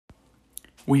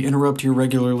We interrupt your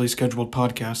regularly scheduled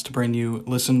podcast to bring you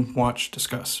Listen, Watch,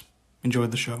 Discuss. Enjoy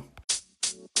the show.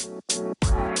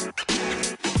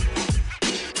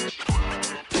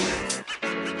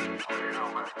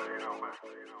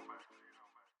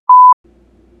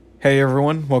 Hey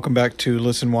everyone, welcome back to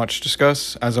Listen, Watch,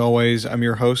 Discuss. As always, I'm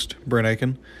your host, Brent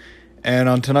Aiken. And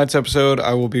on tonight's episode,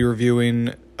 I will be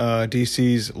reviewing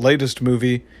DC's latest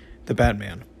movie, The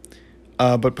Batman.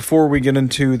 But before we get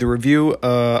into the review,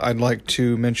 I'd like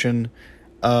to mention,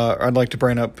 I'd like to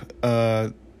bring up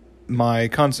the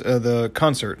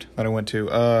concert that I went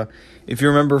to. If you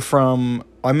remember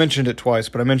I mentioned it twice,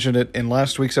 but I mentioned it in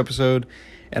last week's episode,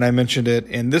 and I mentioned it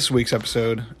in this week's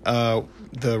episode,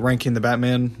 the Ranking the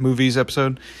Batman movies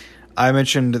episode. I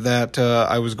mentioned that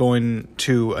I was going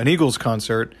to an Eagles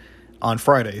concert on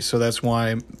Friday, so that's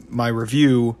why my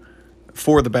review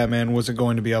for the Batman wasn't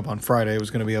going to be up on Friday. It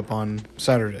was going to be up on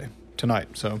Saturday, tonight.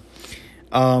 But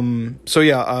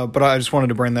I just wanted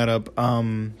to bring that up.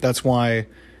 That's why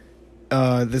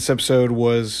this episode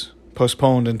was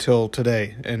postponed until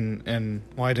today, and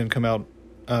why it didn't come out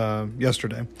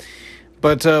yesterday.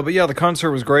 But yeah, the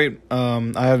concert was great.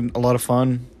 I had a lot of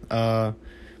fun. My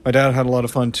dad had a lot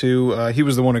of fun too. He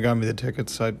was the one who got me the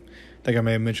tickets. I think I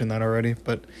may have mentioned that already.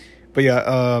 But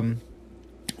yeah,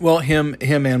 well, him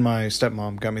and my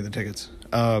stepmom got me the tickets.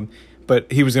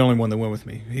 But he was the only one that went with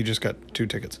me. He just got 2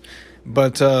 tickets.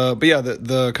 But yeah,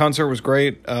 the concert was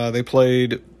great. They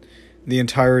played the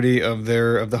entirety of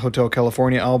the Hotel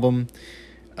California album,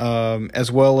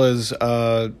 as well as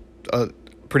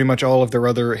pretty much all of their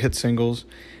other hit singles.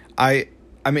 I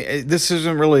mean, this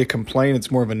isn't really a complaint, it's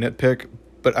more of a nitpick,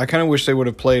 but I kind of wish they would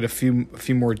have played a few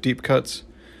more deep cuts.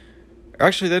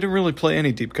 Actually, they didn't really play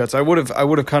any deep cuts. I would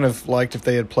have kind of liked if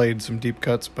they had played some deep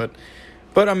cuts, but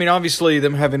I mean, obviously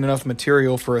them having enough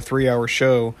material for a 3-hour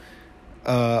show,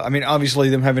 obviously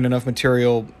them having enough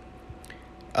material,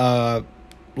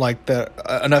 like that,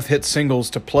 enough hit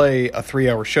singles to play a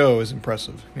 3-hour show is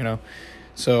impressive, you know?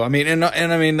 So, I mean,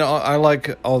 I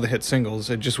like all the hit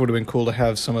singles. It just would have been cool to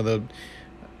have some of the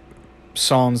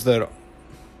songs that,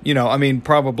 you know, I mean,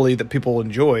 probably that people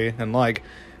enjoy and like,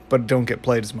 but don't get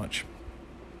played as much.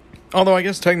 Although, I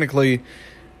guess technically,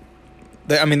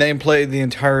 they played the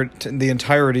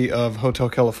entirety of Hotel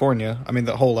California. I mean,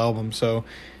 the whole album. So,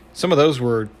 some of those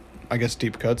were, I guess,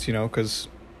 deep cuts, you know, because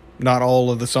not all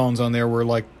of the songs on there were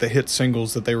like the hit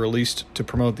singles that they released to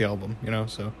promote the album, you know,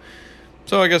 so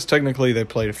I guess technically they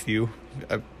played a few,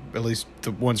 at least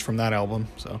the ones from that album.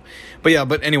 So,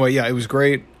 but anyway, yeah, it was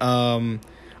great. I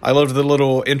loved the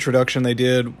little introduction they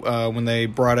did when they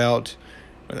brought out.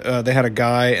 They had a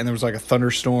guy, and there was like a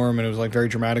thunderstorm, and it was like very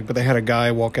dramatic. But they had a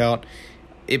guy walk out.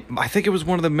 I think it was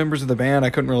one of the members of the band. I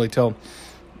couldn't really tell,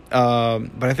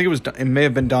 but I think it may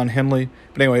have been Don Henley.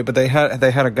 But anyway, but they had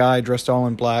a guy dressed all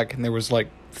in black, and there was like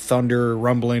thunder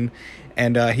rumbling,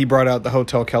 and he brought out the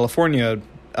Hotel California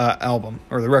album,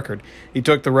 or the record. He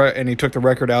took the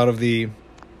record out of the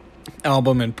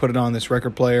album and put it on this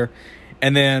record player,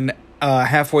 and then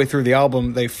halfway through the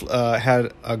album they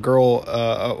had a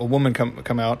woman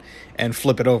come out and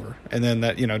flip it over, and then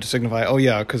that, you know, to signify, oh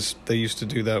yeah, because they used to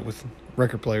do that with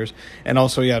record players, and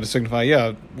also, yeah, to signify,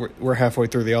 yeah, we're halfway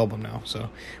through the album now. So,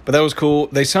 but that was cool.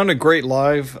 They sounded great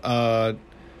live.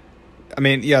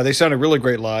 They sounded really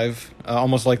great live,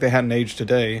 almost like they hadn't aged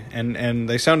today, and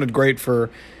they sounded great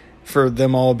for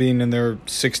them all being in their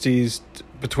 60s,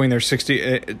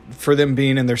 for them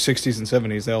being in their 60s and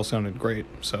 70s, they all sounded great.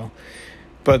 So,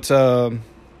 but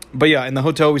yeah, in the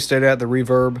hotel we stayed at, the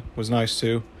Reverb was nice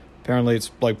too. Apparently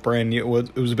it's like brand new.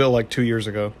 It was a bit like 2 years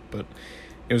ago, but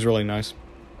it was really nice.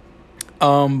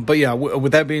 But yeah,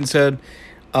 with that being said,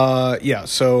 yeah,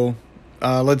 so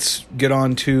let's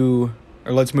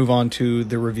move on to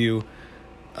the review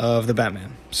of the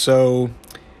Batman. So,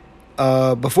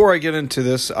 before I get into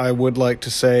this, I would like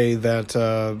to say that,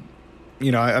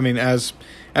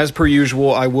 as per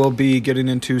usual, I will be getting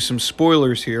into some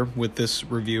spoilers here with this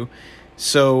review.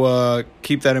 So,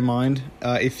 keep that in mind.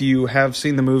 If you have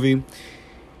seen the movie,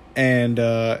 and,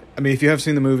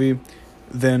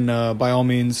 then, by all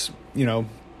means, you know,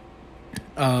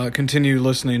 continue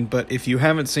listening. But if you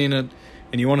haven't seen it,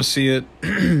 and you want to see it,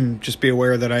 just be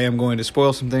aware that I am going to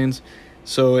spoil some things.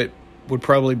 So it would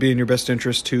probably be in your best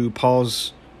interest to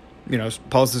pause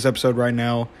this episode right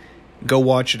now, go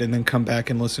watch it, and then come back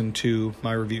and listen to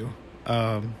my review.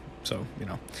 So, you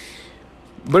know.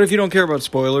 But if you don't care about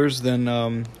spoilers,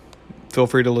 then feel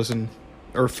free to listen,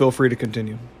 or feel free to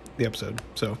continue the episode.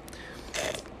 So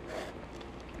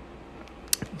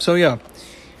yeah.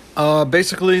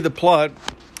 Basically, the plot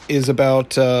is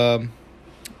about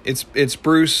it's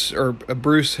Bruce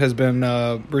has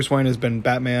been Bruce Wayne has been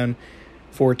Batman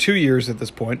for 2 years at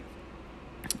this point.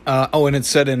 And it's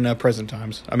set in present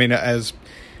times. I mean, as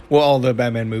well, all the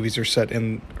Batman movies are set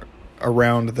in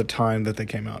around the time that they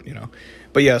came out, you know.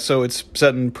 But yeah, so it's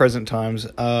set in present times.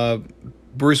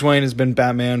 Bruce Wayne has been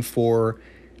Batman for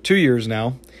 2 years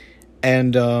now,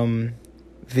 and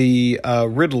the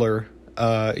Riddler,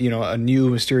 a new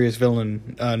mysterious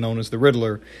villain known as the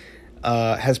Riddler,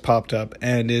 has popped up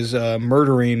and is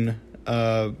murdering.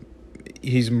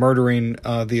 He's murdering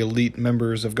the elite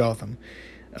members of Gotham,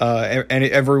 and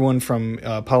everyone from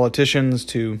politicians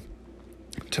to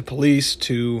police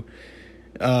to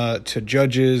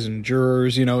judges and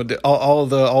jurors. You know, all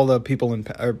the people in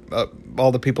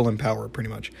power, pretty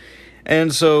much.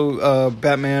 And so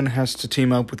Batman has to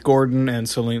team up with Gordon and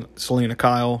Selena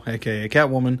Kyle, aka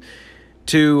Catwoman,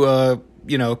 to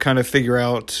kind of figure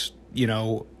out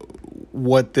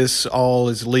what this all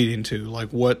is leading to, like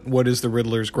what is the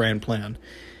Riddler's grand plan,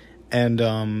 and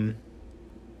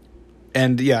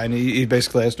he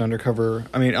basically has to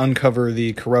uncover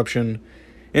the corruption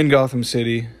in Gotham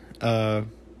City, and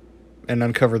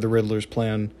uncover the Riddler's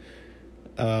plan,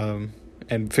 and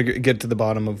get to the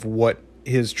bottom of what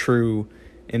his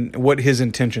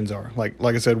intentions are. Like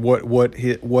I said, what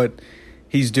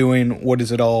he's doing, what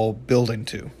is it all building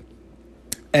to,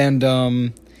 and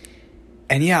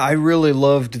yeah, I really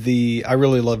loved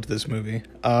this movie.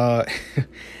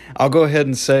 I'll go ahead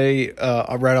and say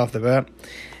right off the bat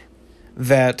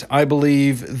that I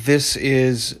believe this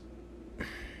is.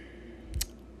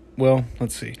 Well,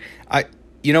 let's see.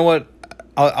 You know what?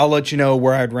 I'll let you know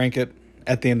where I'd rank it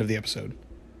at the end of the episode.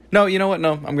 No, you know what?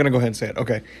 No, I'm gonna go ahead and say it.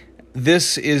 Okay,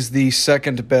 this is the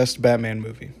second best Batman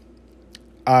movie.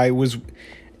 I was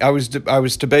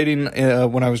debating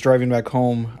when I was driving back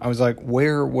home. I was like,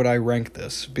 where would I rank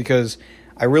this? Because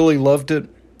I really loved it,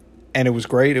 and it was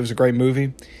great. It was a great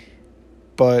movie,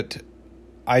 but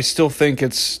I still think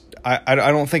I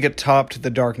don't think it topped The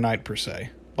Dark Knight per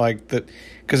se. Like that,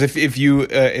 because if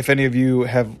any of you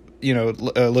have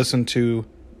listened to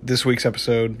this week's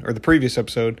episode or the previous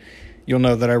episode, you'll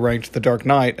know that I ranked The Dark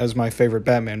Knight as my favorite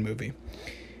Batman movie.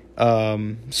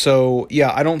 So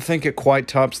yeah, I don't think it quite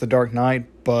tops The Dark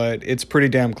Knight, but it's pretty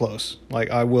damn close.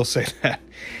 Like, I will say that.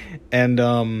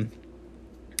 And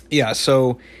yeah,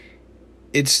 so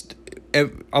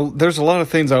there's a lot of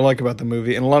things I like about the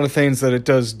movie, and a lot of things that it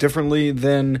does differently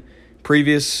than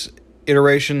previous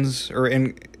iterations or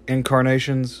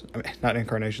incarnations. I mean, not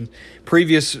incarnations.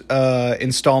 Previous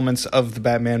installments of the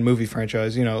Batman movie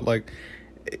franchise. Like,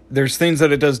 there's things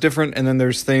that it does different, and then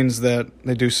there's things that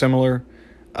they do similar.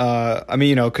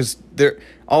 Because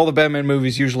all the Batman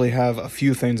movies usually have a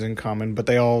few things in common, but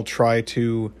they all try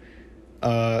to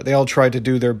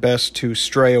do their best to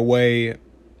stray away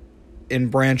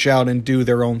and branch out and do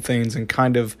their own things, and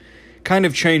kind of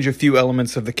change a few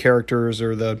elements of the characters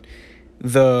or the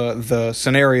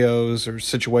scenarios or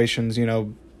situations,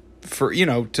 for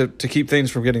to keep things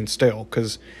from getting stale.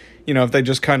 Because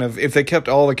if they kept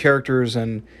all the characters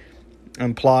and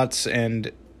plots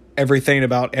and everything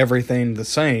about everything the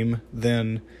same,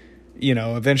 then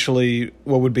eventually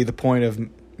what would be the point of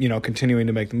continuing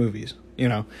to make the movies?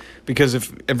 Because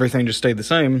if everything just stayed the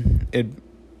same, it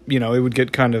would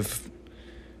get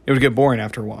boring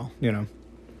after a while.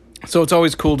 So it's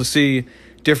always cool to see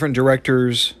different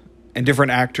directors and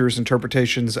different actors'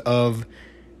 interpretations of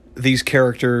these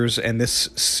characters and this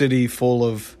city full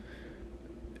of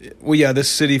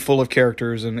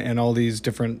characters and all these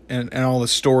different and all the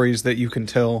stories that you can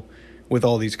tell with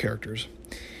all these characters.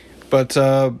 But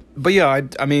yeah,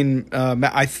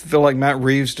 I feel like Matt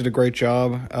Reeves did a great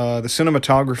job. The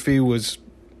cinematography was,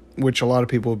 which a lot of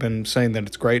people have been saying that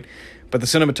it's great, but the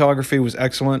cinematography was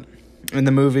excellent in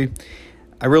the movie.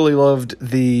 I really loved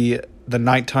the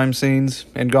nighttime scenes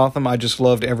in Gotham. I just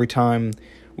loved every time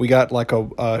we got like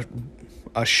a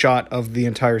shot of the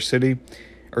entire city.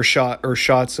 Or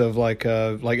shots of like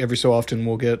every so often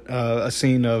we'll get a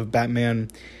scene of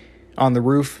Batman on the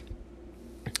roof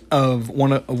of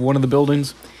one of the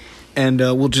buildings, and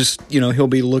we'll just he'll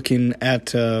be looking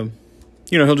at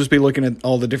he'll just be looking at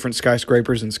all the different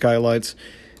skyscrapers and skylights,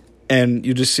 and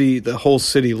you just see the whole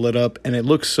city lit up, and it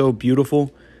looks so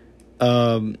beautiful,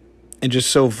 and just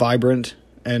so vibrant,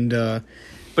 and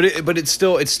but it's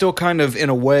still kind of, in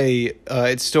a way,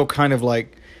 it's still kind of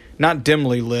like, not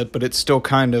dimly lit, but it's still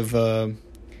kind of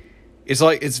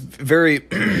it's very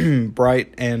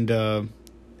bright and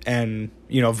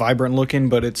vibrant looking,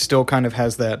 but it still kind of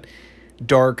has that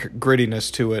dark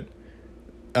grittiness to it.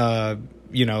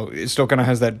 It still kind of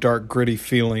has that dark gritty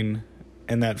feeling,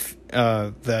 and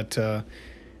that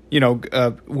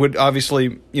would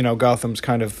obviously, Gotham's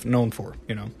kind of known for,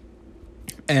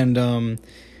 and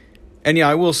yeah,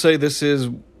 I will say this is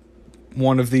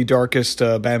one of the darkest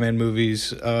Batman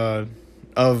movies of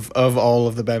all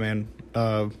of the Batman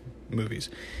movies.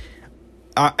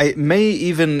 It may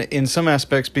even, in some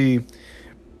aspects, be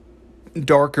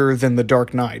darker than The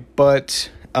Dark Knight, but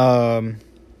again,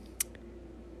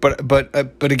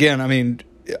 I mean,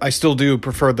 I still do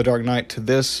prefer The Dark Knight to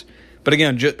this, but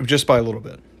again, just by a little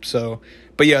bit. So,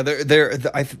 but yeah,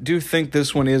 I do think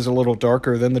this one is a little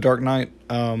darker than The Dark Knight,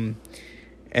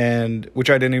 and which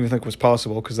I didn't even think was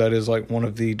possible, because that is like one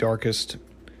of the darkest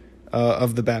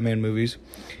of the Batman movies.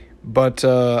 But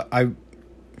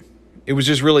it was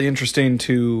just really interesting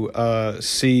to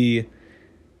see.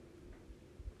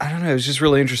 I don't know. It was just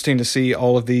really interesting to see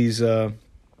all of these, like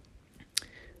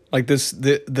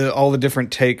all the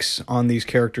different takes on these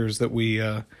characters that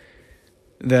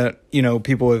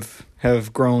people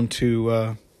have grown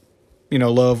to,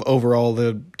 love over all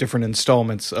the different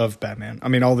installments of Batman. I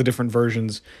mean, all the different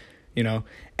versions,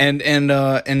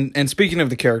 and speaking of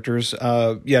the characters,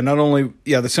 not only,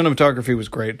 the cinematography was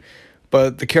great,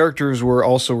 but the characters were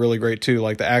also really great too.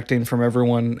 Like the acting from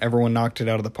everyone knocked it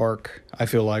out of the park, I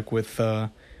feel like, with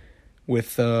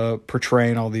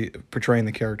portraying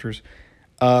the characters.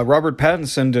 Robert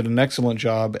Pattinson did an excellent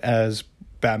job as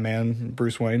Batman,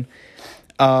 Bruce Wayne.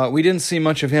 We didn't see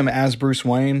much of him as Bruce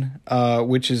Wayne,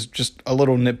 which is just a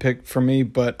little nitpick for me,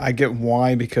 but I get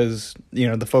why, because,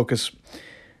 the focus,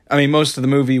 I mean, most of the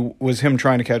movie was him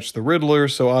trying to catch the Riddler,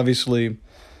 so obviously,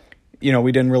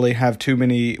 we didn't really have have too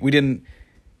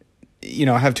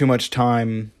much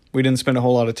time. We didn't spend a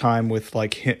whole lot of time with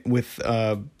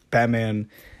Batman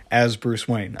as Bruce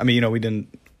Wayne. I mean, we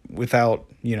didn't, without,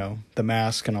 the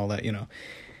mask and all that,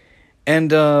 And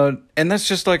that's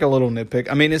just like a little nitpick.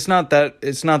 I mean, it's not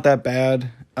that bad.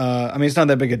 I mean, it's not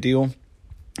that big a deal,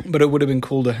 but it would have been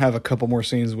cool to have a couple more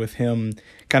scenes with him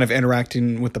kind of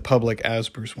interacting with the public as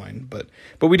Bruce Wayne. But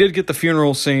we did get the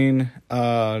funeral scene,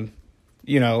 and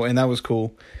that was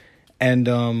cool. And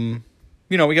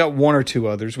we got one or two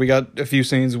others. We got a few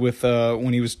scenes with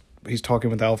when he's talking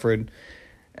with Alfred,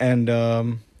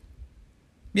 and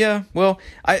yeah, well,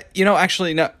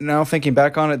 actually, now thinking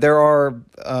back on it, there are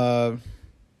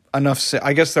enough.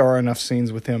 I guess there are enough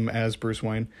scenes with him as Bruce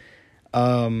Wayne.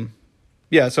 It's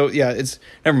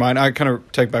never mind. I kind of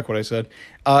take back what I said.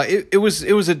 It was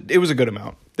a good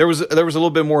amount. There was a little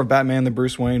bit more of Batman than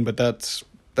Bruce Wayne, but that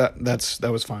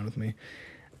was fine with me.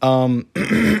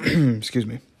 Excuse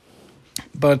me.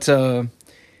 But yeah,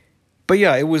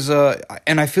 it was.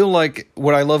 And I feel like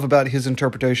what I love about his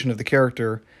interpretation of the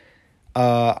character.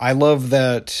 I love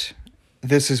that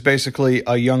this is basically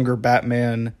a younger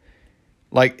Batman.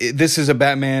 Like, this is a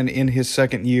Batman in his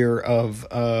second year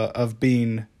of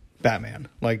being Batman.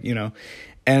 Like,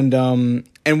 and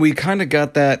we kind of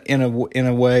got that in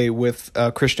a way with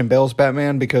Christian Bale's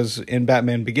Batman, because in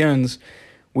Batman Begins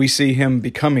we see him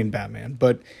becoming Batman,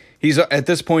 but he's at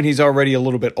this point he's already a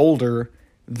little bit older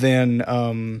than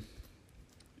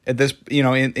at this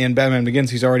in Batman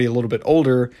Begins he's already a little bit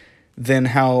older than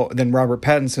Robert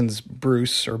Pattinson's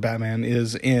Bruce or Batman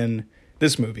is in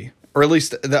this movie, or at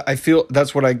least I feel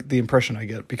that's the impression I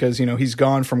get, because he's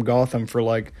gone from Gotham for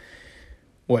like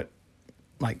 8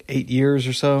 years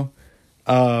or so,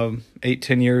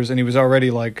 8-10 years, and he was already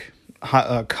like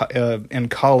in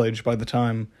college by the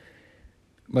time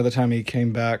he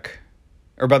came back,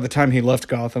 or by the time he left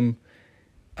Gotham.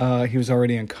 He was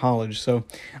already in college. So,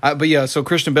 so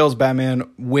Christian Bale's Batman,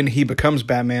 when he becomes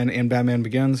Batman in Batman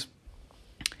Begins,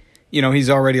 he's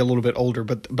already a little bit older,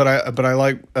 but I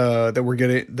like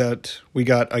that we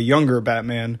got a younger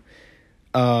Batman,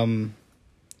 and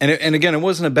again, it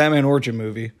wasn't a Batman origin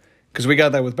movie, because we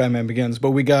got that with Batman Begins,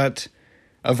 but we got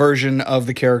a version of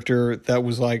the character that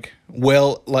was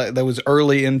that was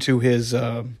early into his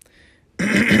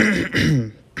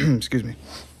excuse me.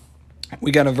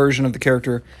 We got a version of the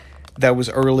character that was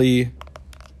early,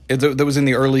 that was in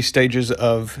the early stages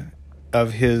of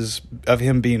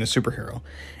him being a superhero.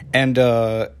 And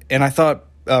I thought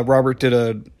Robert did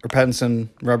a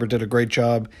great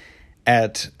job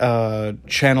at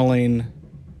channeling,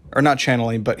 or not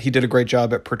channeling, but he did a great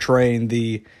job at portraying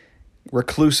the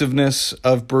reclusiveness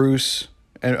of Bruce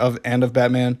and of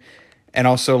Batman, and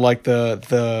also like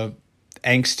the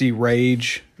angsty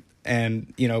rage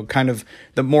and kind of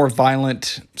the more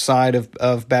violent side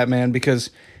of Batman, because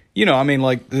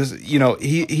like this,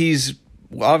 he's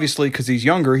obviously, because he's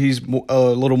younger, he's a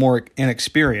little more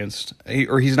inexperienced,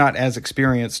 or he's not as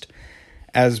experienced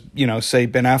as, say,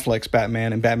 Ben Affleck's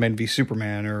Batman and Batman v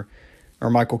Superman, or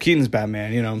Michael Keaton's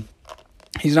Batman.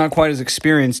 He's not quite as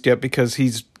experienced yet, because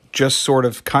he's just sort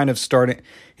of kind of starting.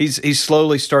 He's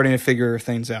slowly starting to figure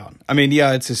things out. I mean,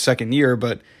 yeah, it's his second year,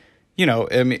 but you know,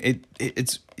 I mean,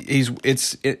 him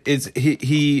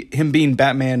being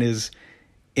Batman is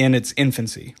in its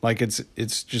infancy. Like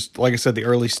it's just like I said, the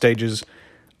early stages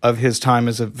of his time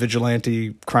as a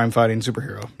vigilante crime fighting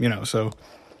superhero. You know, so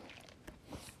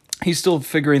he's still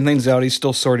figuring things out. He's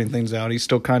still sorting things out. He's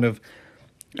still kind of,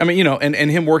 I mean, you know, and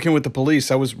him working with the police,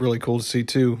 that was really cool to see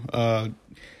too.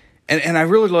 And I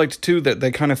really liked too that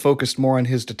they kind of focused more on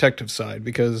his detective side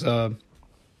because,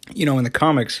 you know, in the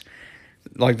comics,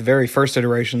 like the very first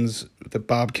iterations, that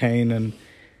Bob Kane and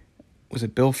was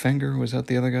it Bill Finger? Was that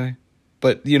the other guy?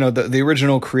 But you know, the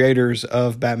original creators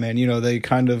of Batman, you know, they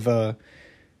kind of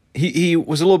he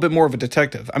was a little bit more of a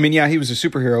detective. I mean, yeah, he was a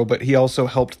superhero, but he also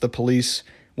helped the police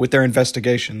with their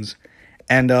investigations.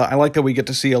 And I like that we get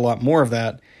to see a lot more of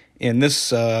that in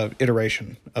this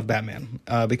iteration of Batman,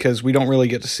 because we never really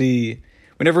got to see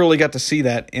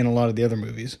that in a lot of the other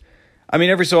movies. I mean,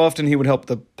 every so often he would help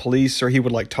the police or he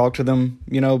would like talk to them,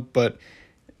 you know, but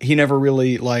he never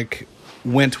really like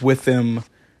went with them,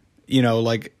 you know,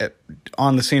 like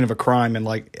on the scene of a crime and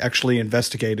like actually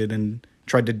investigated and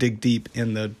tried to dig deep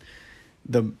in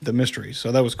the mystery.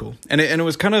 So that was cool. And it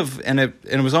was kind of, and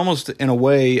it was almost in a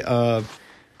way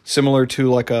similar to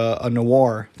like a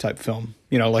noir type film,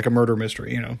 you know, like a murder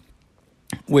mystery, you know,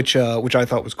 which I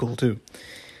thought was cool too.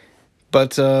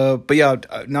 But yeah,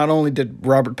 not only did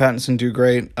Robert Pattinson do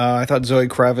great, I thought Zoe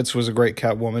Kravitz was a great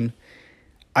Catwoman.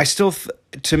 I still,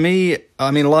 to me,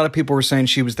 I mean, a lot of people were saying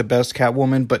she was the best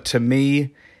Catwoman, but to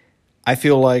me, I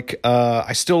feel like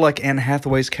I still like Anne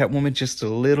Hathaway's Catwoman just a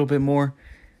little bit more.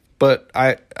 But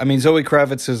I mean, Zoe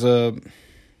Kravitz is I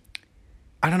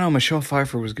don't know, Michelle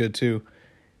Pfeiffer was good too.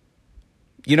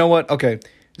 You know what? Okay,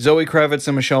 Zoe Kravitz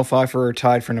and Michelle Pfeiffer are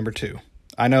tied for number 2.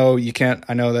 I know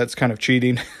that's kind of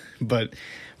cheating. But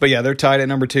yeah, they're tied at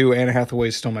number 2. Anne Hathaway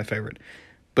is still my favorite,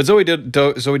 but Zoe did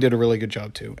a really good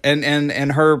job too,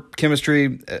 and her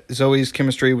chemistry, Zoe's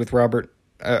chemistry with Robert.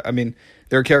 I mean,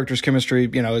 their characters' chemistry,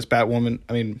 you know, as Batwoman,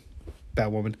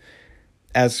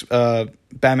 as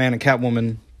Batman and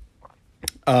Catwoman,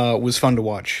 was fun to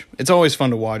watch. It's always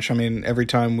fun to watch. I mean, every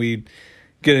time we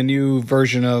get a new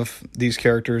version of these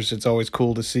characters, it's always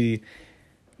cool to see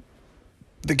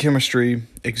the chemistry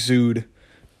exude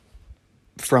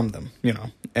from them, you know,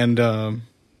 and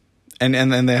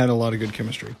they had a lot of good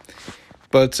chemistry.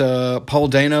 But Paul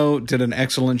Dano did an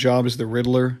excellent job as the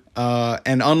Riddler,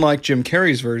 and unlike Jim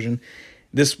Carrey's version,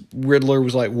 this Riddler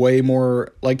was like way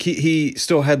more like he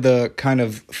still had the kind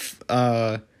of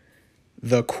the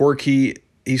quirky.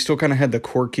 He still kind of had the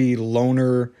quirky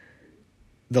loner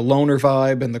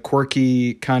vibe and the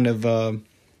quirky kind of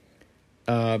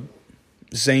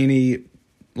zany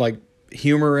like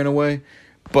humor in a way.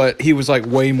 But he was like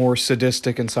way more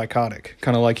sadistic and psychotic,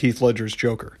 kind of like Heath Ledger's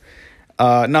Joker.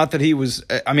 Not that he was,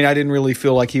 I mean, I didn't really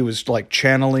feel like he was like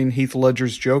channeling Heath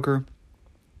Ledger's Joker.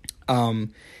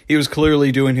 He was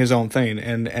clearly doing his own thing,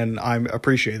 and I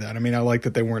appreciate that. I mean, I like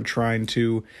that they weren't trying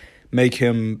to make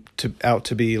him out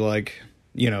to be like,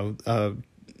 you know,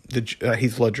 the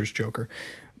Heath Ledger's Joker.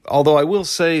 Although I will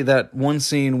say that one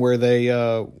scene where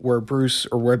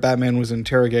where Batman was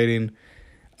interrogating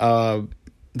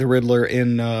the Riddler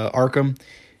in Arkham,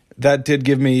 that did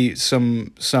give me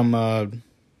some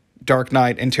Dark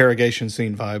Knight interrogation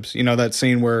scene vibes. You know, that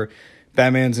scene where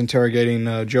Batman's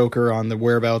interrogating Joker on the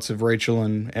whereabouts of Rachel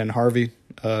and Harvey.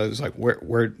 It's like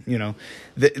where you know,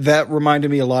 that reminded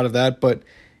me a lot of that, but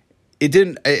it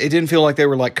didn't feel like they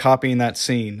were like copying that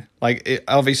scene. Like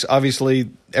obviously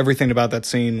everything about that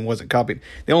scene wasn't copied.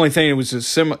 The only thing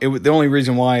the only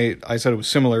reason why I said it was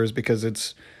similar is because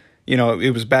it's, you know, it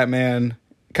was Batman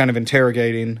kind of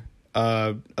interrogating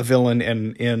a villain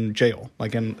in jail,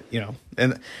 like in, you know,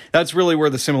 and that's really where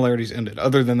the similarities ended.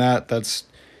 Other than that, that's,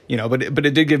 you know, but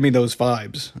it did give me those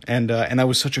vibes, and that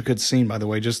was such a good scene, by the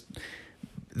way. Just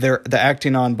the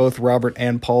acting on both Robert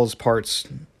and Paul's parts.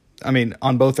 I mean,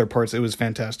 on both their parts, it was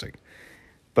fantastic.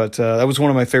 But that was one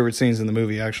of my favorite scenes in the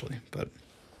movie, actually. But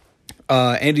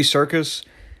Andy Serkis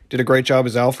did a great job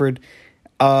as Alfred.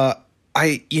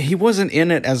 He wasn't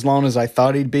in it as long as I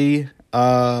thought he'd be.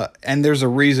 And there's a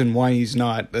reason why he's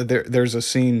not. There's a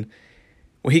scene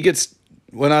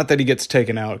where not that he gets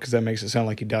taken out, because that makes it sound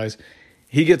like he dies.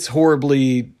 He gets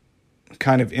horribly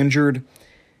kind of injured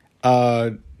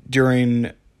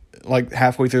during like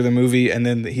halfway through the movie, and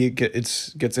then he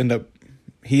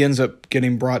ends up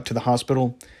getting brought to the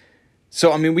hospital.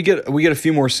 So I mean, we get a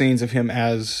few more scenes of him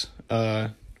in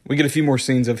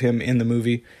the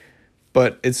movie,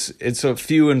 but it's a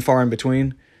few and far in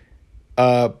between.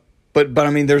 But I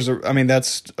mean,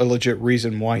 that's a legit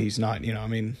reason why he's not, you know, I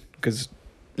mean, because,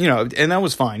 and that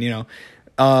was fine,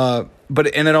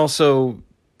 but, and it also,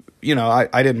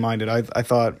 I didn't mind it. I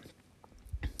thought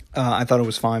it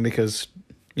was fine because,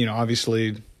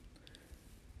 obviously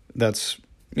that's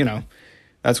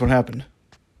what happened.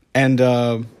 And,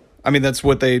 that's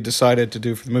what they decided to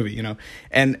do for the movie,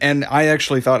 and I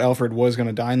actually thought Alfred was going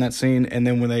to die in that scene. And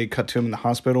then when they cut to him in the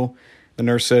hospital, the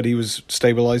nurse said he was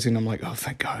stabilizing. I'm like, oh,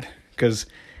 thank God. Because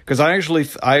I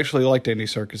actually liked Andy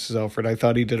Serkis as Alfred. I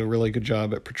thought he did a really good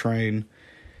job at portraying,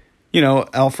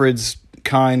 Alfred's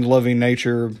kind, loving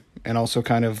nature, and also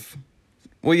kind of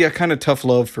tough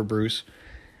love for Bruce,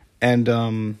 and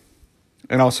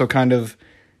also kind of,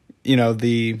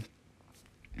 I'm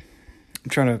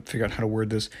trying to figure out how to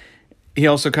word this. He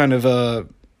also kind of,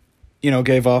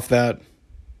 gave off that,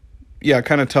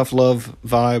 kind of tough love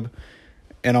vibe,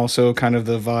 and also kind of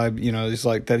the vibe, is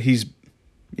like that he's,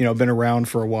 been around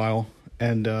for a while,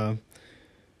 and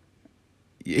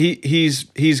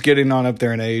he's getting on up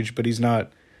there in age, but he's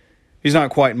not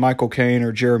quite Michael Caine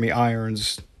or Jeremy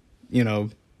Irons, he's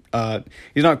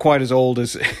not quite as old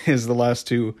as the last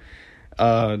two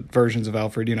versions of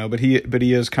Alfred, but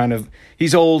he is kind of,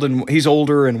 he's old and he's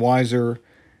older and wiser,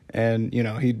 and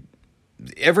then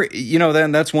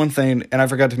that's one thing, and I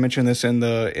forgot to mention this in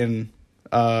the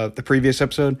previous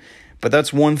episode, but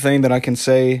that's one thing that I can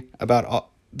say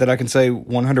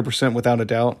 100% without a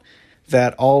doubt,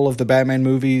 that all of the Batman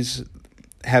movies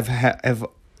have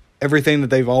everything that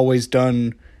they've always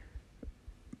done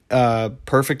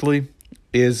perfectly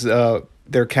is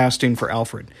their casting for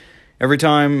Alfred. Every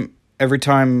time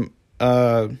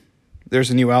there's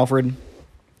a new Alfred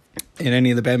in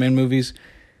any of the Batman movies,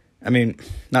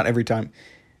 not every time,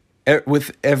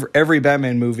 with every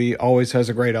Batman movie always has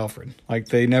a great Alfred. Like,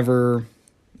 they never,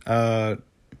 none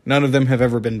of them have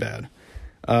ever been bad.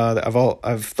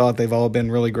 I've thought they've all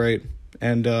been really great.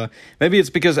 And maybe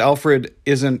it's because Alfred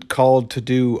isn't called to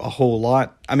do a whole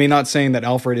lot. Not saying that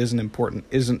Alfred isn't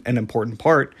an important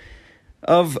part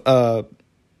of the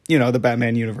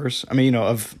Batman universe. He's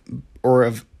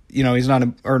not,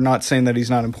 or not saying that he's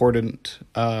not important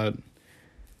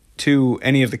to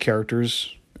any of the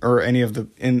characters or any of the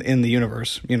in the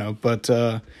universe. But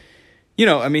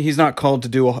he's not called to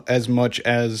do as much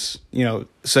as,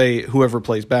 say, whoever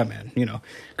plays Batman,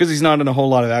 because he's not in a whole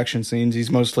lot of action scenes.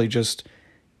 He's mostly just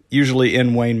usually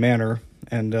in Wayne Manor.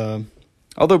 And,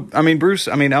 although, Bruce,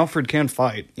 Alfred can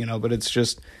fight, but it's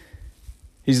just,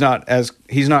 he's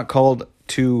not called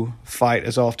to fight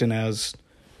as often as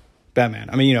Batman.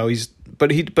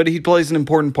 But he plays an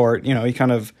important part. He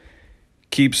kind of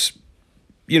keeps,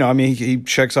 he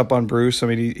checks up on Bruce.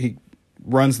 He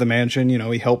runs the mansion,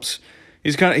 he helps.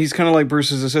 He's kind of like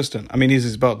Bruce's assistant. He's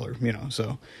his butler,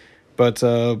 so, but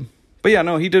yeah,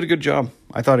 no, he did a good job.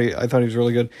 I thought he was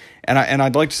really good. And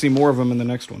I'd like to see more of him in the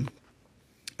next one.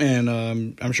 And,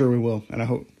 I'm sure we will. And I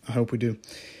hope we do.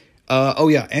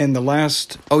 And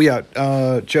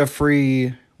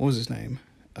Jeffrey, what was his name?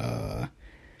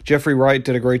 Jeffrey Wright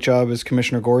did a great job as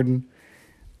Commissioner Gordon.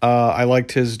 I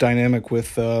liked his dynamic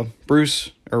with,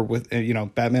 Bruce, or with,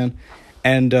 Batman.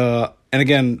 And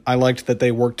again, I liked that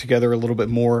they worked together a little bit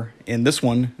more in this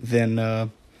one than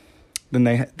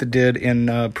they did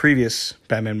in previous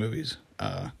Batman movies.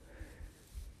 So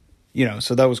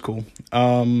that was cool.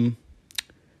 And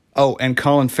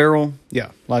Colin Farrell,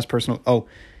 last person.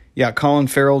 Colin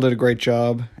Farrell did a great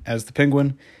job as the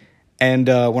Penguin. And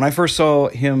when I first saw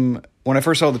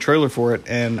the trailer for it,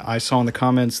 and I saw in the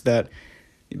comments that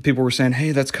people were saying,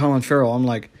 "Hey, that's Colin Farrell," I'm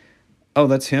like, "Oh,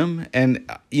 that's him." And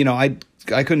I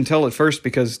couldn't tell at first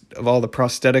because of all the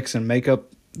prosthetics and makeup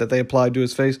that they applied to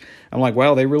his face. I'm like,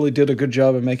 wow, they really did a good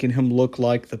job of making him look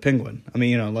like the Penguin.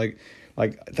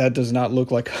 Like that does not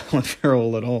look like Colin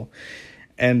Farrell at all.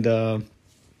 And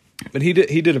but he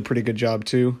did a pretty good job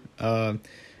too. And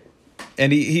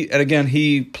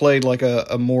he played like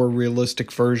a more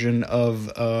realistic version of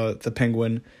the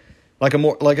Penguin, like a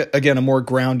more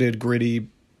grounded, gritty,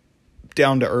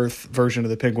 down to earth version of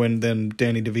the Penguin than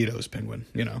Danny DeVito's Penguin.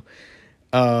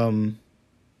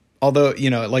 Although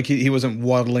he wasn't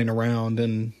waddling around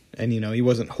and he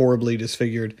wasn't horribly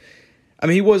disfigured.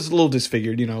 He was a little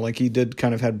disfigured. He did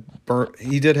kind of have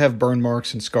burn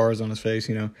marks and scars on his face.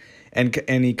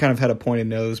 And he kind of had a pointed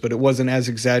nose, but it wasn't as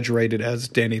exaggerated as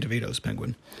Danny DeVito's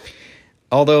Penguin.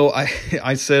 Although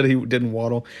I said he didn't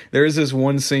waddle. There is this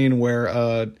one scene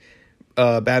where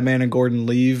Batman and Gordon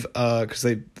leave because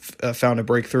they found a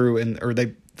breakthrough or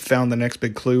they found the next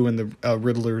big clue in the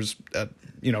Riddler's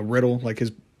riddle, like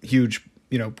his huge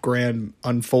grand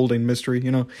unfolding mystery,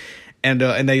 and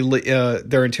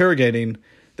they're interrogating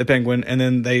the Penguin, and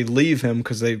then they leave him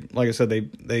because they, like I said,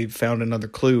 they found another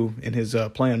clue in his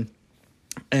plan,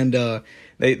 and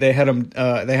they have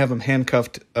him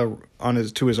handcuffed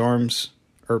to his arms.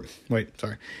 Or wait,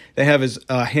 sorry, they have his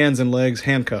hands and legs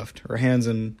handcuffed, or hands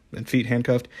and feet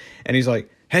handcuffed, and he's like,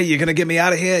 "Hey, you're gonna get me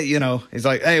out of here?" He's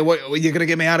like, "Hey, what you're gonna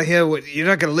get me out of here? You're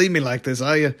not gonna leave me like this,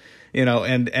 are you?"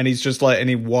 And he's just like, and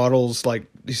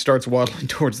he starts waddling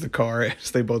towards the car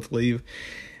as they both leave.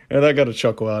 And that got a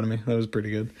chuckle out of me. That was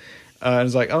pretty good. And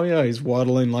it's like, oh yeah, he's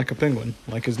waddling like a penguin,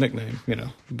 like his nickname,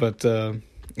 But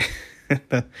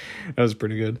that was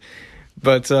pretty good.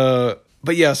 But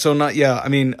yeah, so not yeah. I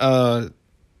mean, the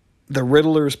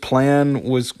Riddler's plan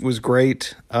was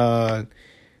great. The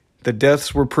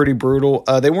deaths were pretty brutal.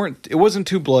 It wasn't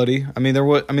too bloody. I mean, there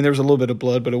was a little bit of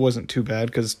blood, but it wasn't too bad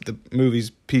because the movie's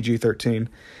PG-13.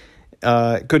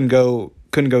 Couldn't go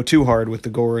too hard with the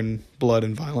gore and blood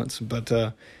and violence, but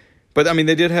I mean,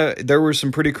 there were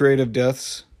some pretty creative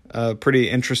deaths, pretty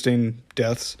interesting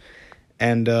deaths,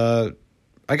 and I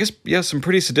guess some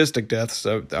pretty sadistic deaths.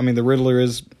 I mean, the Riddler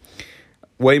is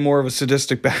way more of a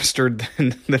sadistic bastard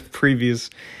than the previous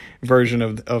version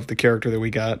of the character that we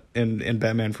got in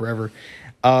Batman Forever.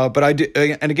 But I do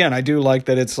like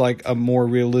that it's like a more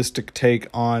realistic take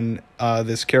on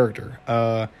this character.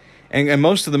 And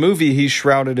most of the movie, he's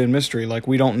shrouded in mystery. Like,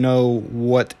 we don't know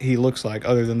what he looks like,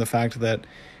 other than the fact that,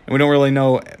 and we don't really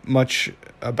know much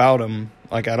about him,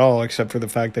 like, at all, except for the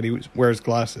fact that he wears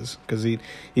glasses, because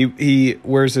he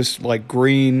wears this like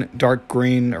dark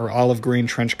green or olive green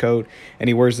trench coat, and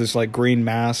he wears this like green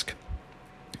mask,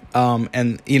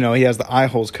 and he has the eye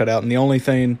holes cut out, and the only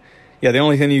thing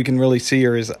you can really see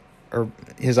are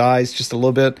his eyes just a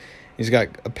little bit. He's got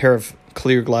a pair of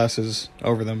clear glasses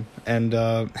over them, and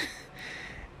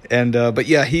but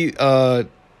yeah, he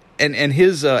and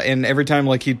his and every time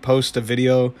like he'd post a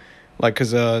video, like,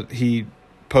 because he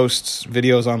posts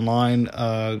videos online,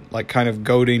 like kind of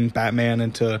goading Batman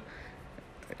into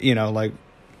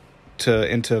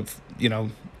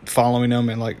following him,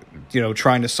 and like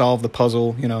trying to solve the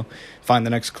puzzle, find the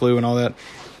next clue and all that.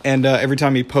 And every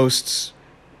time he posts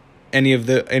any of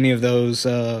those,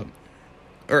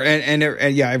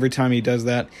 every time he does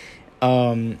that,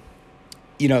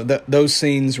 those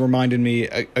scenes reminded me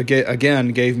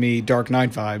gave me Dark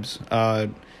Knight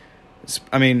vibes.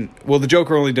 I mean, well, the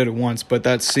Joker only did it once, but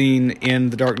that scene in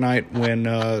The Dark Knight when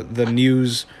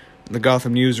the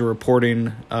Gotham News were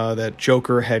reporting that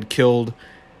Joker had killed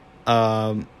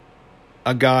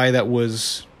a guy that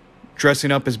was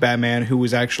dressing up as Batman, who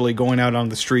was actually going out on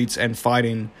the streets and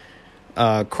fighting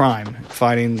crime,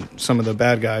 fighting some of the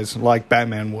bad guys like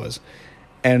Batman was,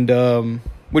 and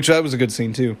which that was a good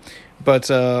scene too, but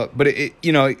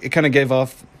it kind of gave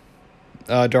off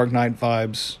Dark Knight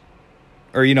vibes,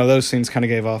 or those scenes kind of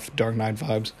gave off Dark Knight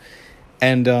vibes,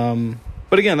 and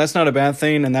but again, that's not a bad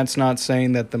thing, and that's not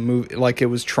saying that the movie like it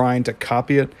was trying to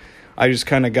copy it. I just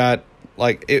kind of got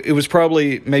like it was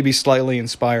probably maybe slightly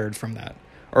inspired from that.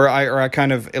 Or I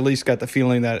kind of at least got the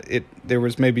feeling that there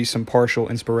was maybe some partial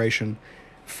inspiration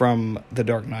from The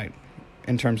Dark Knight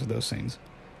in terms of those scenes.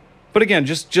 But again,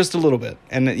 just a little bit.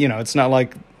 And it's not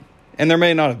like, and there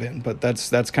may not have been, but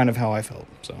that's kind of how I felt.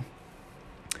 So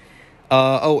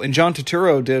and John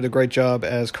Turturro did a great job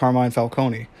as Carmine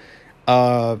Falcone,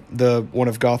 one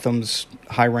of Gotham's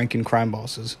high-ranking crime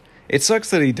bosses. It sucks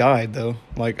that he died, though.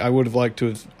 Like, I would have liked to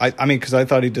have, I mean, because I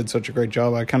thought he did such a great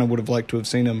job, I kind of would have liked to have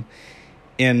seen him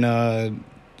in the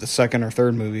second or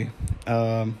third movie,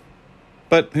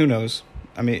 but who knows?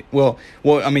 I mean,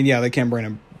 yeah, they can't bring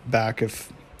him back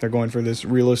if they're going for this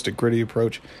realistic, gritty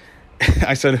approach.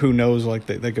 I said, who knows? Like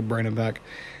they could bring him back,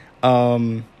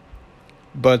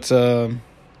 but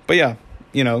yeah,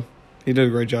 he did a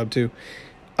great job too.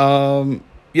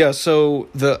 Yeah, so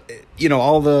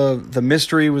all the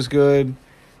mystery was good.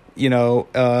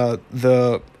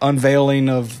 The unveiling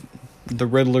of the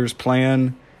Riddler's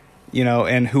plan,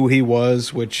 and who he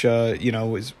was, which,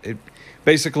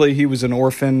 basically he was an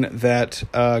orphan that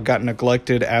got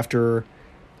neglected after,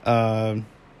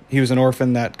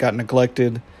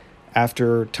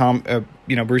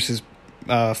 Bruce's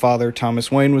father,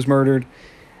 Thomas Wayne, was murdered.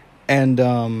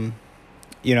 And,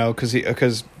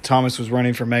 because Thomas was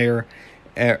running for mayor,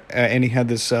 and he had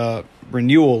this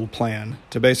renewal plan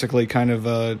to basically kind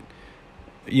of,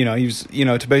 he was,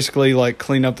 to basically like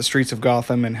clean up the streets of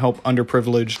Gotham and help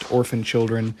underprivileged orphan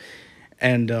children,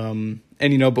 and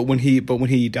but when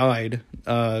he died,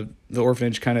 the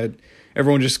orphanage kind of,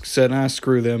 everyone just said,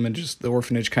 screw them, and just the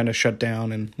orphanage kind of shut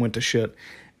down and went to shit,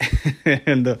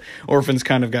 and the orphans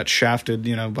kind of got shafted,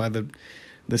 by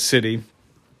the city.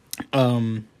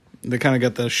 They kind of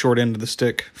got the short end of the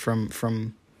stick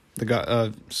from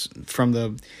from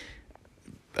the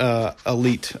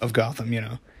elite of Gotham,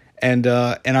 and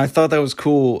I thought that was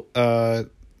cool.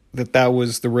 That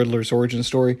was the Riddler's origin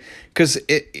story, because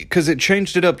it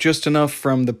changed it up just enough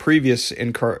from the previous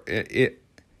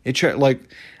like,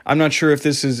 I'm not sure if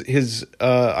this is his.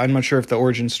 I'm not sure if the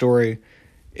origin story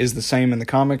is the same in the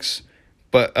comics,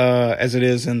 but as it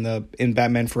is in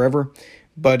Batman Forever.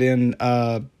 But in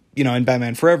in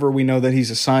Batman Forever, we know that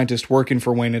he's a scientist working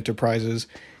for Wayne Enterprises,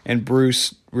 and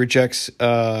Bruce rejects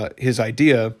his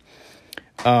idea,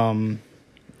 the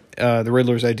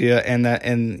Riddler's idea, and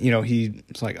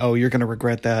he's like, oh, you're gonna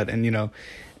regret that, and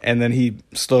then he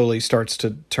slowly starts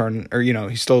to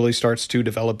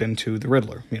develop into the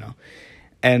Riddler,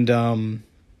 and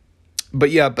but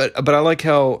I like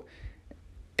how,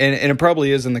 and it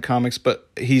probably is in the comics, but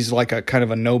he's like a kind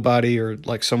of a nobody, or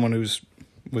like someone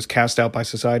was cast out by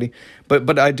society.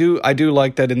 But I do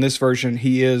like that in this version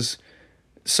he is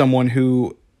someone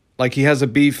who, like, he has a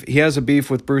beef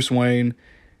with Bruce Wayne,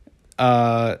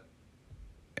 and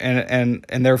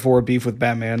therefore a beef with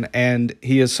Batman, and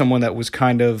he is someone that was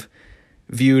kind of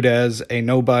viewed as a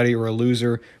nobody or a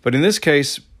loser. But in this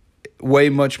case, way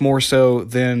much more so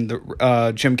than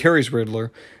the Jim Carrey's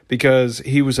Riddler, because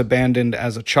he was abandoned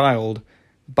as a child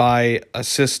by a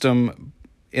system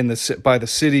by the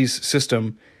city's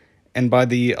system, and by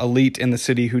the elite in the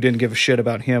city who didn't give a shit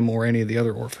about him or any of the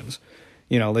other orphans.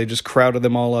 They just crowded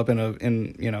them all up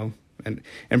and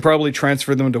probably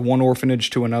transferred them to one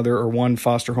orphanage to another, or one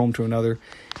foster home to another,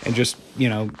 and just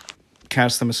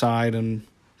cast them aside and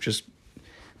just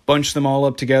bunch them all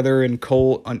up together in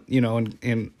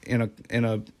in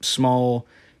a small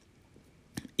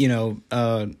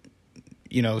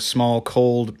small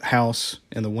cold house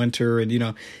in the winter, and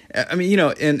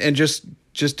and just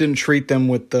didn't treat them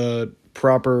with the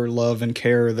proper love and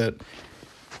care that,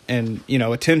 and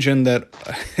attention that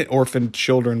orphaned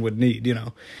children would need.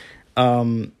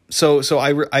 So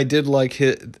I did like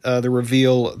the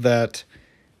reveal that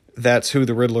that's who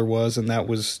the Riddler was, and that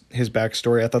was his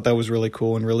backstory. I thought that was really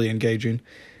cool and really engaging.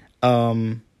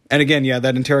 And again,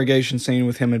 that interrogation scene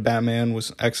with him and Batman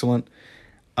was excellent.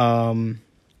 Another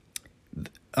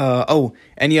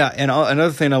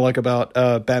thing I like about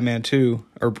Batman 2,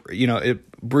 or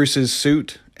Bruce's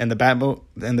suit and the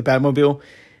Batmobile,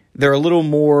 they're a little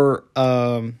more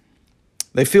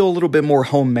they feel a little bit more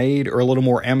homemade, or a little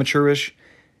more amateurish.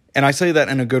 And I say that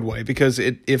in a good way, because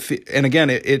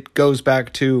it goes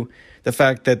back to the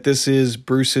fact that this is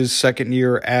Bruce's second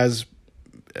year as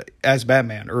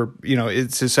Batman, or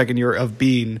it's his second year of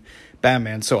being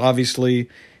Batman. So obviously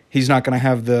he's not going to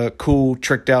have the cool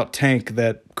tricked out tank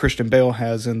that Christian Bale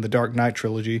has in the Dark Knight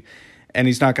trilogy, and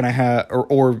he's not going to have,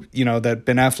 or that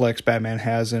Ben Affleck's Batman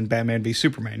has in Batman v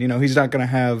Superman. He's not going to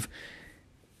have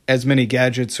as many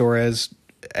gadgets, or as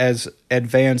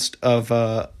advanced of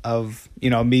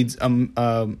means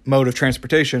mode of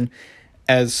transportation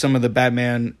as some of the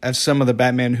Batman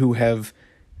who have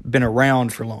been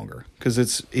around for longer,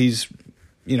 because he's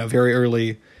very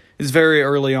early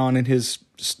on in his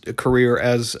career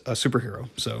as a superhero.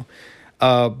 So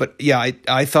but yeah,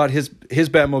 I thought his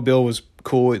Batmobile was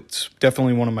cool. It's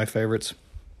definitely one of my favorites.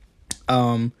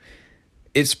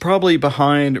 It's probably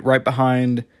right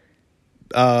behind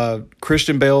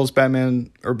Christian Bale's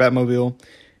Batman, or Batmobile,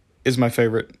 is my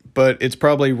favorite, but it's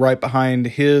probably right behind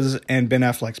his and Ben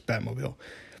Affleck's Batmobile.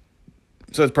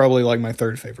 So it's probably like my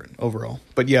third favorite overall.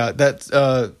 But yeah, that's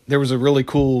there was a really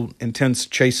cool, intense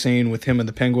chase scene with him and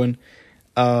the Penguin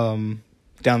down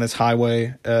this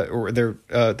highway, or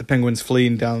the Penguin's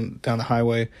fleeing down the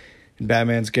highway, and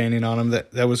Batman's gaining on him.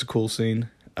 That was a cool scene.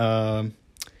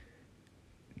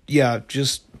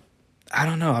 Just I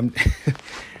don't know. I'm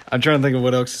I'm trying to think of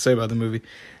what else to say about the movie.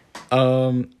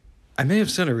 I may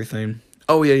have said everything.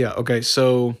 Oh yeah. Okay,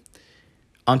 so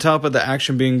on top of the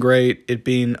action being great, it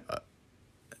being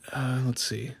let's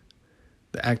see,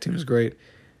 the acting was great.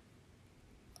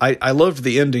 I loved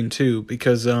the ending too,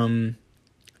 because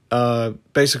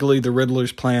basically the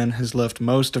Riddler's plan has left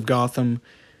most of Gotham.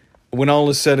 When all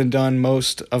is said and done,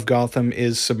 most of Gotham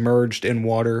is submerged in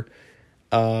water,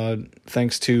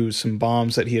 thanks to some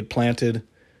bombs that he had planted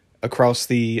across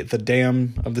the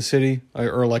dam of the city,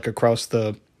 or like across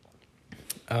the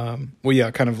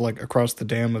kind of like across the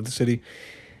dam of the city,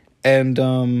 and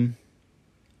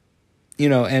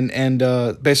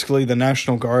basically the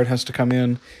National Guard has to come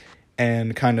in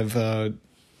and kind of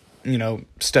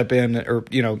step in, or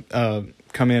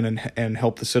come in and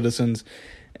help the citizens,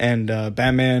 and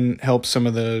Batman helps some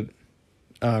of the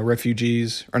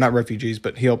refugees, or not refugees,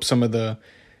 but he helps some of the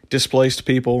displaced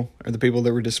people, or the people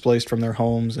that were displaced from their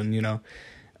homes, and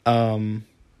and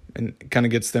kind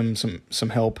of gets them some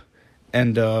help.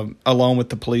 and along with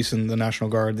the police and the National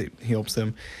Guard, he helps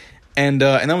them, and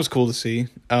that was cool to see.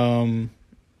 And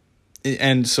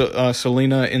so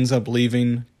Selina ends up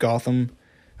leaving Gotham,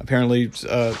 apparently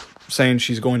saying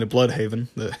she's going to Bloodhaven,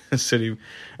 the city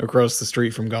across the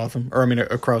street from Gotham, or I mean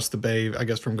across the bay, I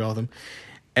guess, from Gotham,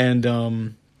 and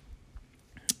I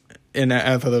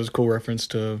thought that was a cool reference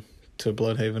to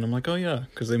Bloodhaven. I'm like, oh yeah,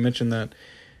 because they mentioned that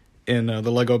in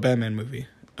the Lego Batman movie.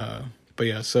 But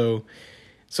yeah, so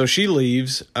she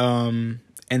leaves, and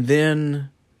then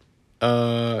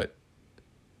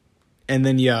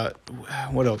yeah,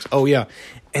 what else? Oh yeah,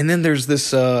 and then there's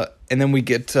this, and then we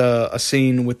get a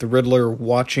scene with the Riddler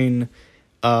watching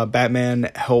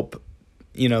Batman help,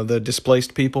 the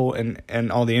displaced people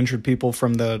and all the injured people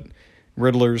from the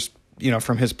Riddler's,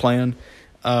 from his plan.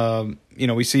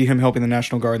 We see him helping the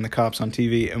National Guard and the cops on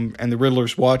TV, and the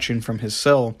Riddler's watching from his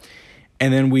cell,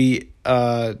 and then we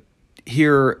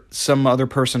hear some other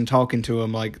person talking to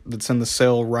him, like that's in the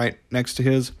cell right next to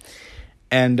his,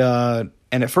 and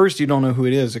at first you don't know who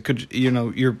it is. It could,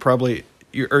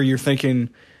 you're thinking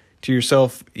to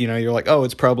yourself, you're like, oh,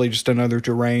 it's probably just another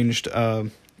deranged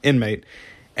inmate,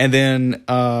 and then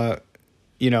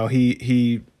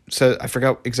he said, I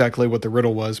forgot exactly what the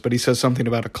riddle was, but he says something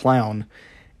about a clown,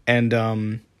 and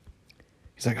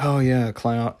he's like, oh yeah, a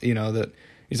clown, that.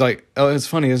 He's like, oh, it's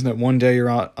funny, isn't it? One day you're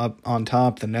up on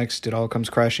top, the next it all comes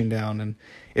crashing down. And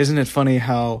isn't it funny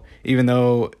how even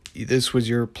though this was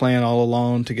your plan all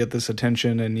along to get this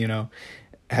attention and,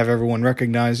 have everyone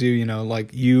recognize you,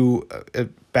 like you,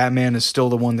 Batman is still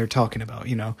the one they're talking about,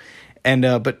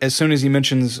 And but as soon as he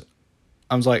mentions,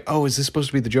 I was like, oh, is this supposed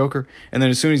to be the Joker? And then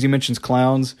as soon as he mentions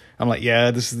clowns, I'm like,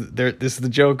 yeah, this is the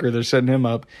Joker. They're setting him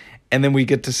up. And then we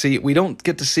don't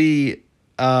get to see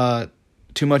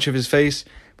too much of his face,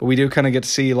 but we do kind of get to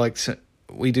see,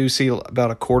 we do see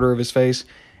about a quarter of his face,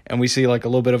 and we see like a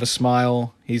little bit of a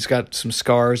smile. He's got some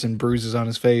scars and bruises on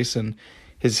his face, and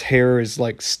his hair is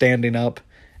like standing up.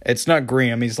 It's not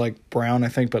green. I mean, he's like brown, I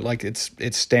think, but like it's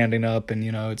standing up, and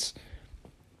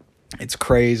it's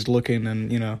crazed looking,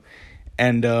 and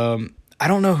and I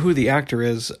don't know who the actor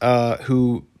is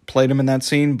who played him in that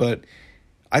scene, but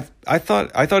I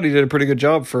thought he did a pretty good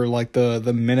job for like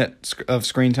the minute of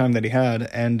screen time that he had,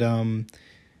 and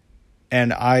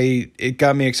it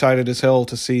got me excited as hell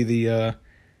to see the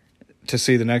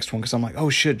next one, because I'm like, oh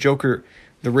shit, Joker,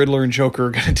 the Riddler and Joker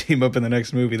are gonna team up in the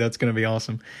next movie. That's gonna be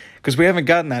awesome, because we haven't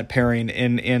gotten that pairing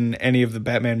in any of the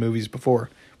Batman movies before.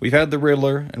 We've had the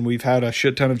Riddler and we've had a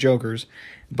shit ton of Jokers,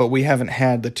 but we haven't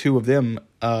had the two of them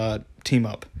team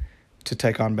up to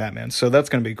take on Batman. So that's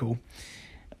gonna be cool.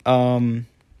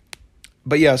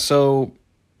 But yeah, so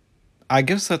I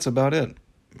guess that's about it.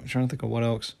 I'm trying to think of what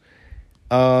else.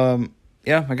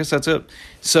 Yeah, I guess that's it.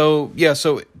 So yeah,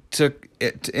 so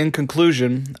in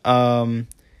conclusion, the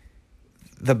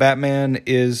Batman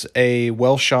is a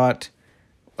well shot,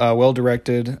 well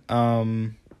directed,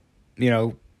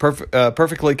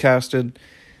 perfectly casted.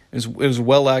 It was a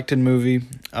well acted movie.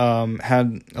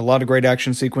 Had a lot of great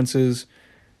action sequences,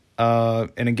 an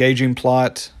engaging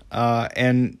plot,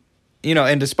 and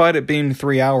despite it being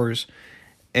 3 hours,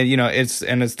 and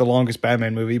it's the longest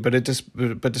Batman movie, but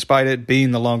despite it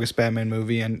being the longest Batman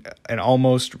movie and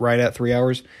almost right at 3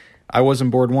 hours, I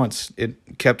wasn't bored once.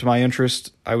 It kept my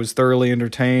interest. I was thoroughly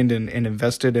entertained and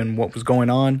invested in what was going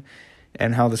on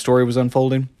and how the story was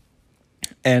unfolding.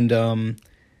 And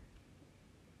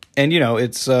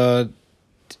it's it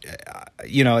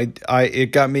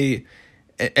got me,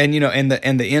 and the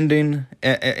ending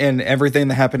and everything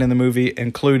that happened in the movie,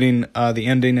 including the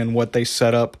ending and what they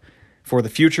set up for the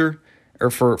future, or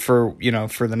for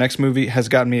the next movie, has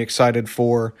gotten me excited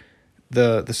for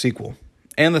the sequel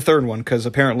and the third one, because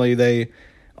apparently they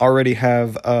already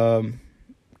have,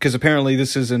 because apparently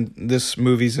this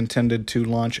movie's intended to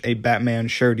launch a Batman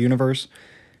shared universe.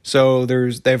 So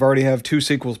they've already have 2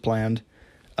 sequels planned.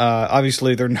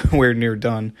 Obviously they're nowhere near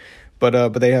done,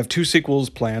 but they have 2 sequels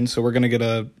planned. So we're gonna get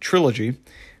a trilogy,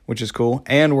 which is cool,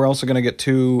 and we're also gonna get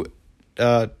 2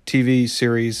 TV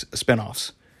series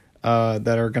spinoffs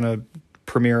that are gonna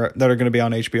premiere, that are gonna be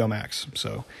on HBO Max.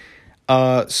 So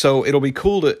it'll be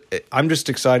cool I'm just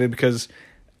excited because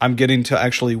I'm getting to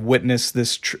actually witness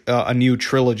this a new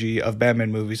trilogy of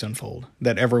Batman movies unfold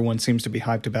that everyone seems to be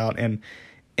hyped about and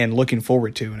looking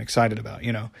forward to and excited about,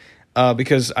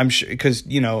 because I'm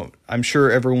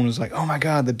sure everyone was like, oh my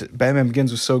God, the Batman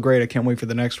Begins was so great, I can't wait for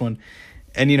the next one.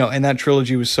 And and that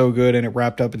trilogy was so good, and it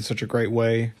wrapped up in such a great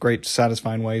way, great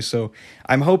satisfying way. So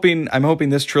I'm hoping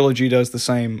this trilogy does the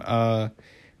same,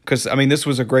 because I mean, this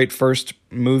was a great first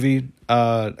movie,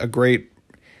 another great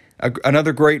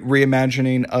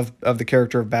reimagining of the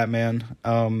character of Batman,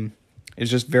 It's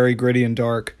just very gritty and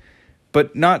dark,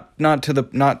 but not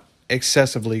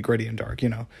excessively gritty and dark.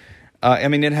 I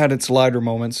mean, it had its lighter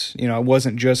moments. It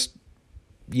wasn't just,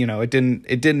 it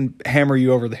didn't hammer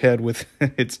you over the head with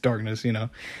its darkness.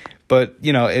 But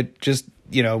it just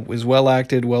was well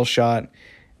acted, well shot,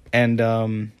 and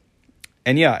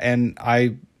yeah, and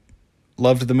I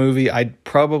loved the movie. I'd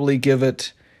probably give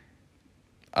it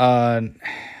a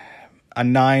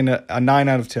 9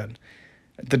 out of 10.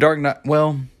 The Dark Knight.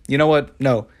 Well, you know what?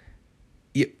 No.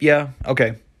 Yeah.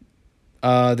 Okay.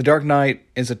 The Dark Knight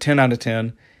is a 10 out of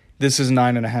 10. This is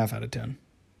 9.5 out of 10.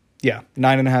 Yeah,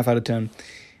 9.5 out of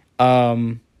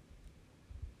 10.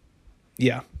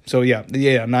 Yeah. So yeah,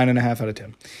 9.5 out of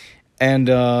 10. And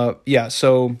yeah,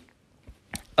 so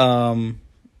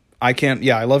I can't.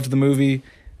 Yeah, I loved the movie,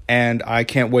 and I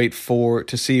can't wait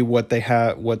to see what they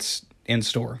have, what's in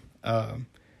store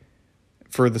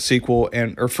for the sequel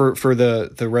or for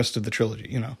the rest of the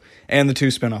trilogy, and the 2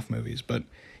 spinoff movies. But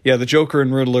yeah, the Joker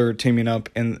and Riddler teaming up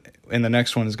in the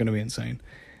next one is going to be insane.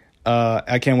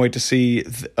 I can't wait to see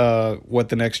what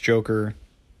the next Joker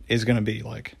is going to be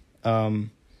like.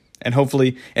 And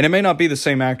hopefully, and it may not be the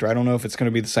same actor. I don't know if it's going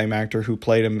to be the same actor who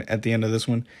played him at the end of this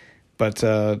one, but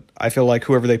I feel like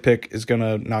whoever they pick is going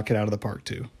to knock it out of the park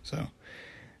too. So,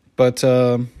 but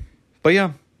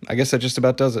yeah, I guess that just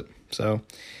about does it. So,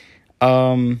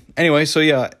 anyway, so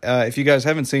yeah, if you guys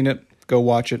haven't seen it, go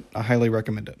watch it. I highly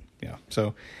recommend it. Yeah.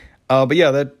 So, but yeah,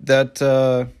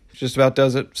 that just about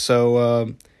does it.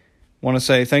 So, want to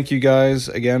say thank you guys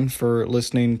again for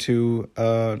listening to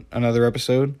another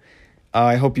episode.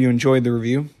 I hope you enjoyed the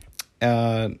review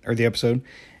or the episode,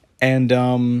 and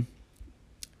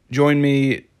join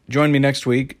me next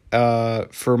week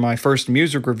for my first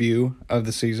music review of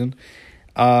the season.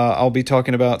 I'll be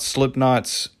talking about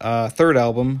Slipknot's third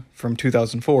album from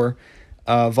 2004,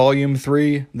 Volume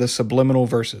 3, The Subliminal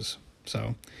Verses.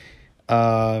 So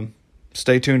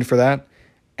stay tuned for that,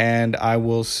 and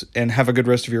and have a good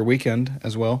rest of your weekend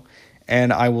as well.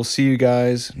 And I will see you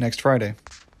guys next Friday.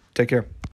 Take care.